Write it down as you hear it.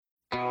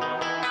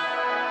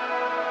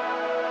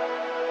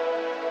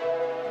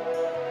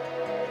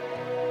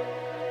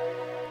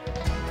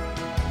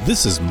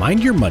This is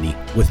Mind Your Money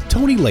with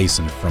Tony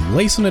Layson from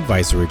Layson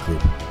Advisory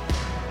Group.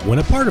 When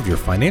a part of your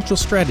financial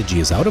strategy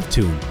is out of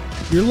tune,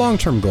 your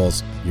long-term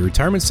goals, your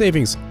retirement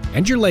savings,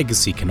 and your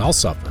legacy can all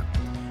suffer.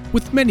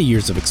 With many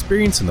years of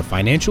experience in the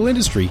financial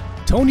industry,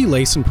 Tony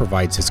Layson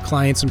provides his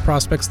clients and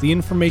prospects the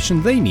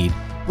information they need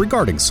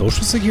regarding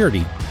Social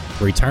Security,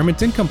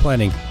 retirement income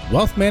planning,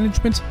 wealth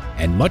management,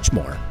 and much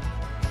more.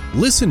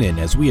 Listen in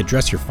as we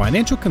address your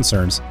financial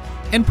concerns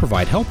and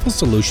provide helpful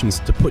solutions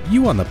to put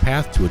you on the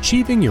path to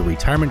achieving your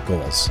retirement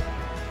goals.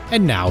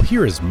 And now,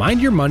 here is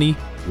Mind Your Money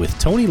with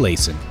Tony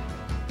Layson.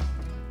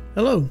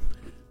 Hello,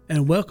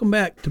 and welcome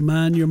back to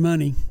Mind Your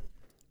Money.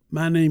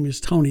 My name is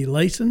Tony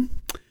Layson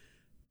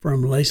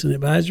from Layson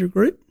Advisory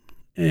Group.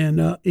 And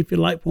if you'd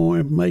like more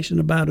information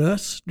about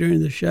us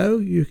during the show,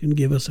 you can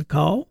give us a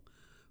call,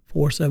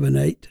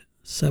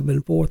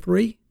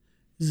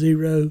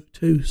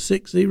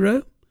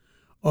 478-743-0260,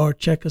 or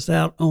check us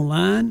out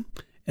online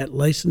at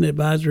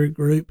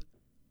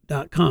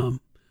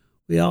LaysonAdvisoryGroup.com.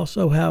 We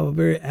also have a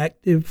very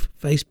active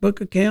Facebook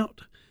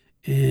account,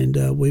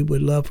 and we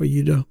would love for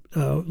you to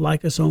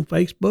like us on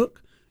Facebook.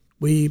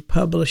 We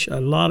publish a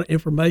lot of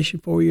information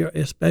for you,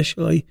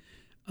 especially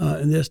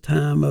in this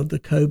time of the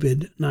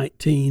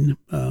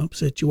COVID-19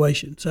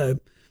 situation. So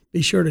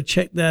be sure to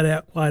check that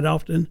out quite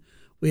often.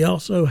 We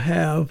also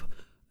have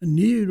a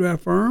new to our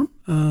firm,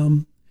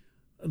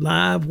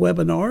 live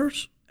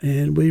webinars,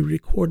 and we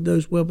record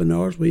those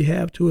webinars. We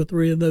have 2 or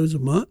 3 of those a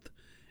month,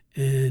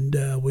 and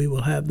we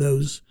will have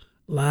those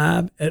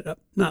live,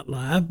 not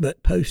live,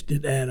 but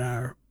posted at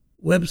our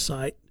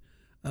website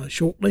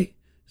shortly.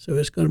 So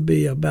it's going to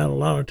be about a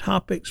lot of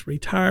topics,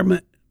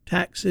 retirement,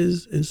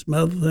 taxes, and some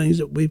other things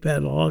that we've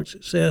had a lot of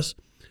success,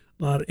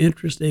 a lot of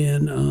interest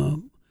in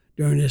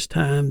during this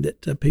time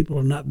that people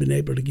have not been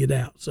able to get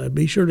out. So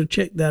be sure to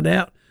check that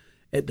out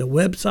at the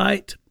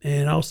website,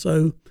 and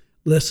also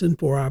listen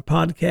for our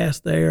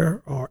podcast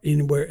there or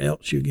anywhere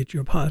else you get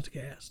your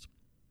podcast.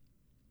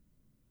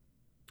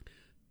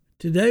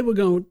 Today we're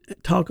going to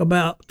talk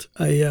about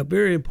a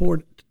very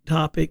important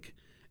topic,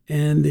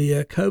 and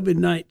the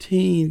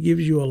COVID-19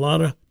 gives you a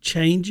lot of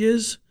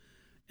changes,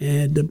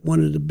 and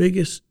one of the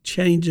biggest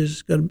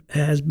changes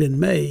has been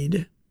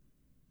made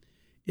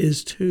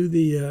is to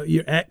the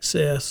your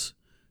access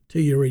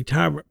to your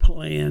retirement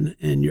plan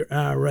and your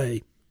IRA.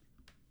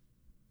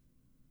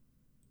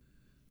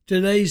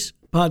 Today's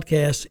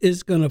podcast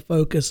is going to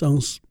focus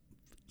on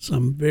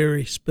some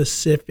very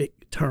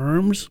specific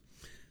terms.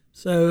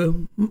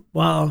 So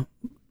while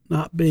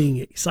not being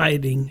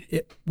exciting,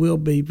 it will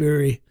be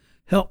very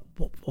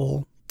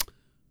helpful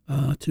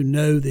to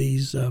know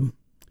these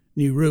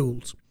new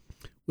rules.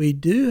 We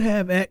do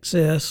have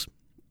access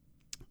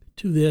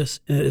to this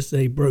as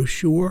a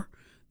brochure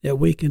that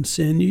we can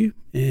send you,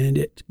 and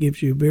it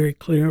gives you very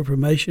clear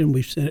information.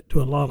 We've sent it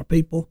to a lot of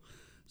people.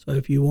 So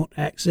if you want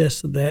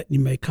access to that, you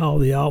may call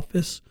the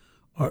office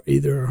or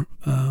either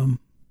go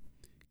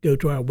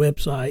to our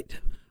website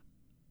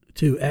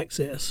to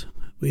access.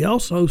 We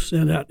also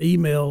send out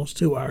emails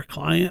to our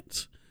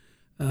clients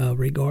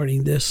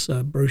regarding this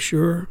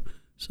brochure,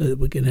 so that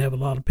we can have a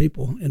lot of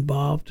people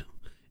involved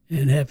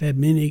and have had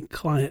many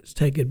clients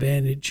take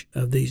advantage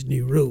of these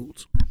new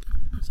rules.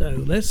 So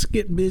let's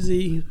get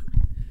busy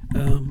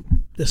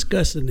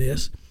discussing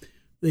this.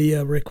 The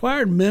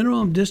required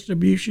minimum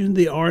distribution,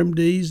 the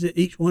RMDs that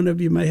each one of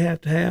you may have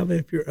to have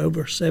if you're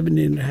over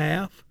 70 and a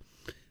half.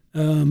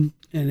 And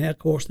of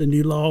course, the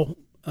new law,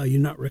 you're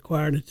not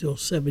required until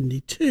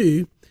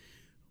 72,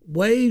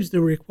 waives the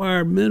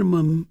required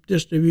minimum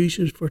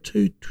distributions for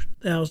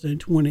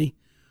 2020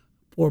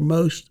 for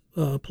most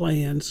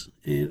plans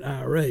and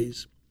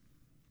IRAs.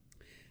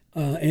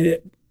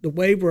 The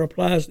waiver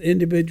applies to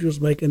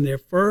individuals making their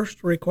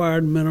first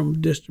required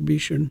minimum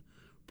distribution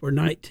for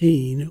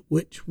 19,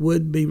 which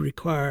would be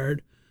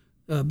required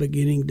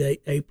beginning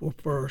date April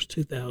 1st,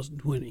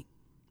 2020.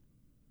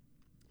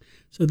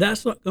 So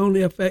that's not going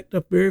to affect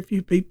a very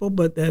few people,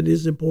 but that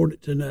is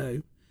important to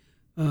know.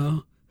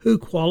 Who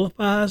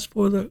qualifies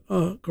for the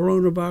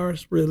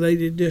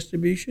coronavirus-related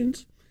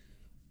distributions?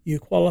 You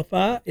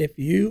qualify if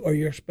you or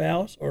your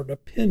spouse or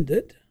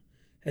dependent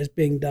has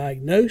been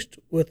diagnosed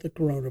with the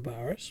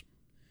coronavirus.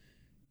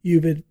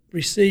 You've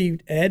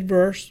received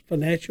adverse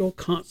financial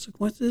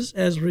consequences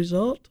as a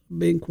result of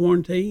being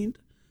quarantined,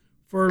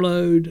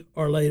 furloughed,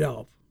 or laid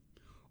off,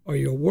 or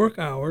your work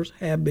hours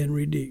have been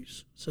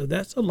reduced. So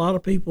that's a lot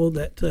of people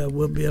that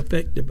will be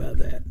affected by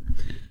that.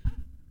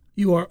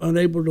 You are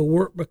unable to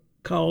work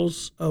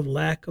because of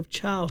lack of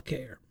child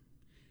care.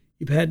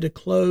 You've had to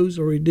close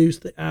or reduce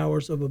the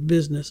hours of a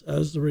business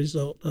as a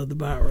result of the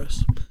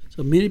virus.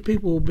 So many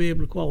people will be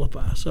able to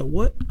qualify. So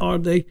what are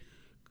they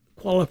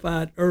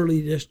qualified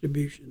early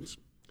distributions?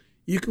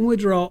 You can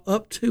withdraw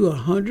up to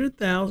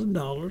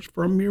 $100,000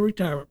 from your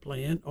retirement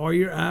plan or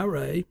your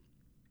IRA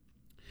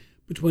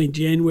between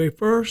January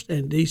 1st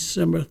and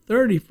December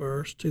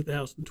 31st,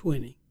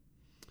 2020.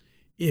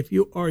 If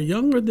you are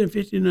younger than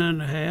 59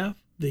 and a half,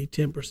 the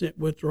 10%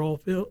 withdrawal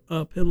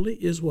penalty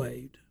is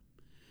waived.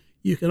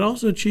 You can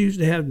also choose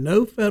to have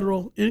no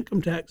federal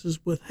income taxes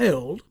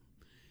withheld,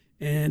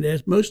 And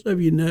as most of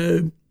you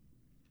know,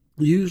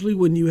 usually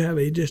when you have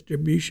a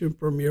distribution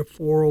from your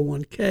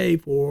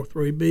 401k,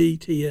 403b,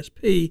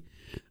 TSP,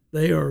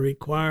 they are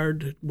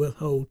required to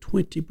withhold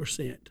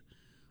 20%.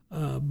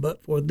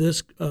 But for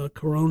this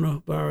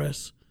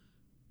coronavirus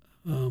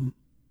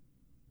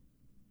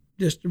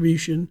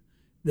distribution,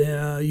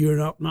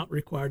 you're not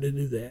required to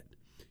do that.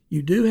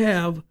 You do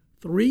have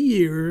 3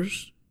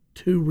 years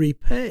to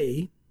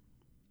repay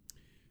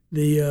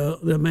the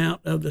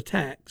amount of the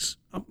tax.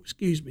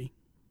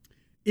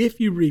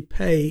 If you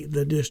repay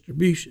the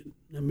distribution,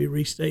 let me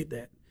restate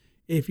that.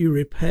 If you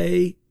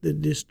repay the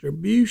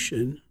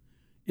distribution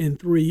in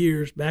 3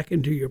 years back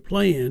into your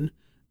plan,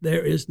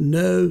 there is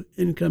no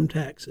income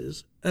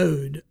taxes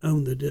owed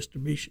on the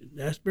distribution.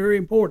 That's very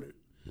important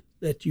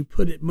that you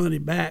put it money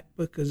back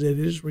because it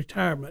is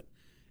retirement.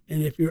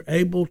 And if you're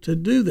able to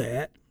do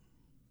that,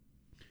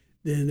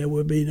 then there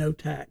will be no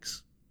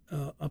tax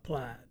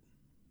applied.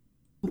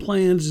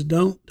 Plans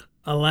don't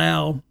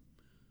allow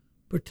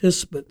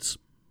participants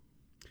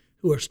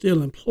who are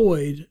still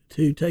employed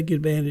to take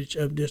advantage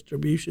of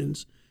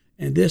distributions,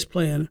 and this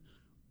plan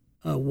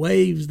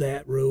waives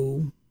that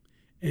rule,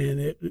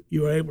 and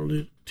you are able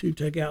to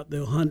take out the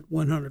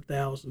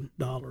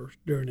 $100,000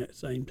 during that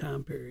same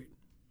time period.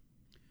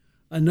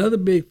 Another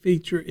big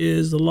feature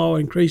is the law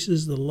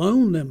increases the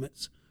loan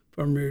limits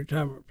from your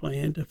retirement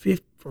plan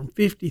from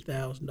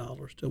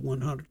 $50,000 to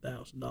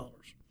 $100,000,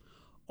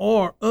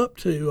 or up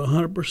to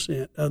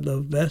 100% of the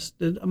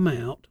vested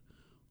amount,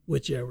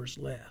 whichever is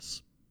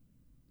less.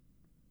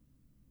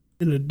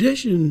 In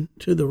addition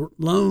to the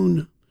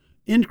loan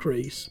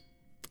increase,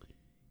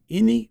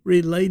 any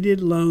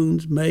related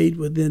loans made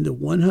within the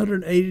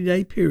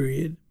 180-day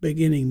period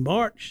beginning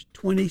March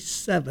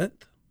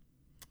 27th,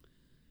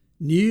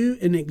 new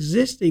and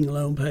existing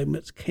loan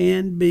payments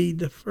can be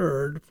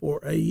deferred for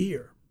a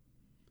year.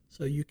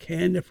 So you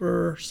can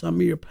defer some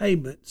of your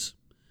payments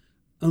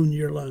on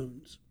your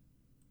loans.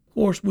 Of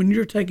course, when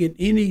you're taking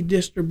any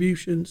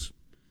distributions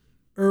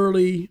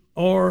early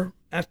or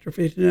after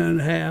 59 and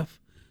a half,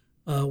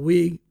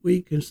 we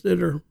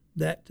consider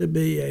that to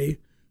be a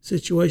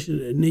situation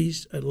that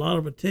needs a lot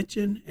of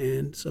attention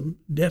and some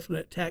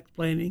definite tax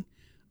planning.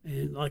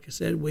 And like I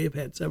said, we have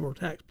had several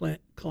tax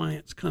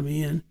clients come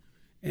in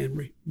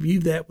and review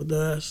that with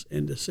us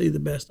and to see the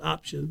best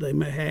options they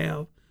may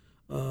have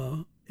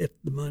if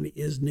the money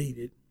is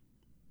needed.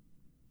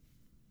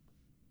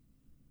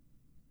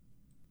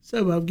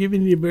 So I've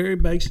given you very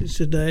basics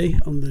today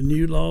on the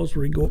new laws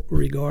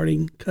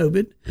regarding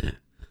COVID,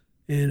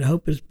 and I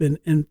hope it's been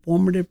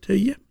informative to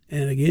you.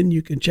 And again,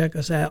 you can check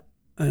us out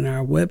on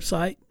our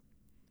website,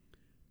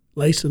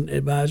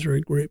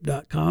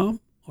 LasonAdvisoryGroup.com,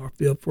 or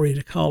feel free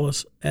to call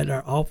us at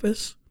our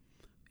office.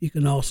 You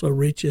can also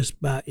reach us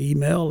by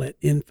email at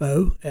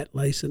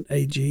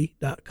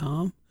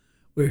info@LasonAG.com.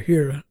 We're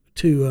here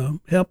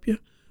to help you.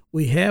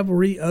 We have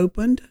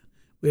reopened.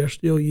 We are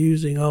still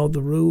using all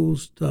the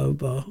rules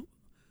of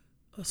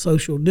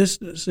social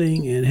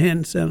distancing and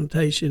hand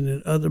sanitation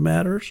and other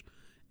matters.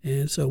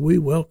 And so we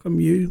welcome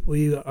you.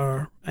 We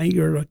are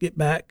eager to get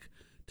back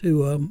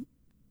to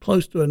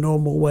close to a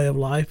normal way of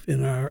life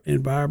in our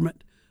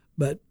environment.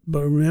 But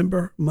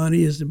remember,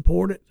 money is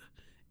important,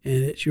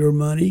 and it's your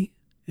money,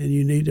 and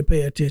you need to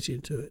pay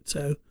attention to it.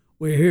 So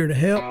we're here to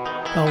help.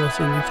 Call us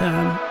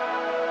anytime.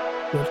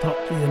 We'll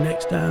talk to you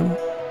next time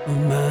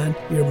on Mind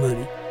Your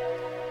Money.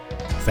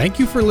 Thank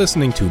you for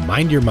listening to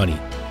Mind Your Money.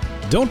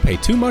 Don't pay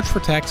too much for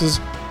taxes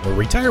or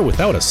retire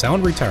without a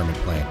sound retirement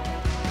plan.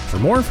 For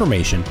more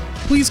information,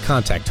 please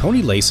contact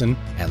Tony Layson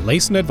at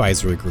Layson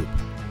Advisory Group.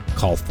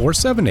 Call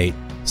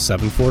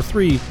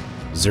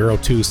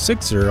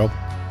 478-743-0260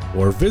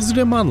 or visit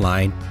him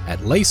online at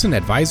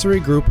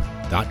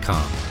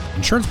LasonAdvisoryGroup.com.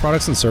 Insurance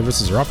products and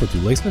services are offered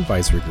through Layson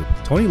Advisory Group.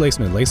 Tony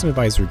Layson and Layson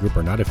Advisory Group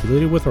are not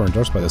affiliated with or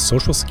endorsed by the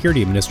Social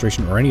Security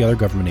Administration or any other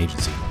government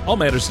agency. All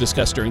matters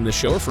discussed during this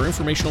show are for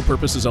informational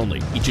purposes only.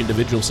 Each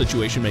individual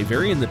situation may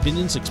vary, and the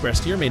opinions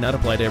expressed here may not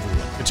apply to everyone.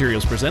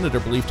 Materials presented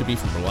are believed to be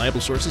from reliable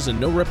sources, and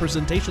no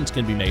representations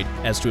can be made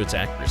as to its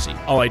accuracy.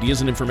 All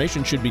ideas and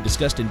information should be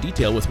discussed in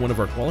detail with one of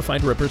our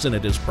qualified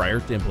representatives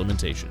prior to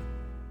implementation.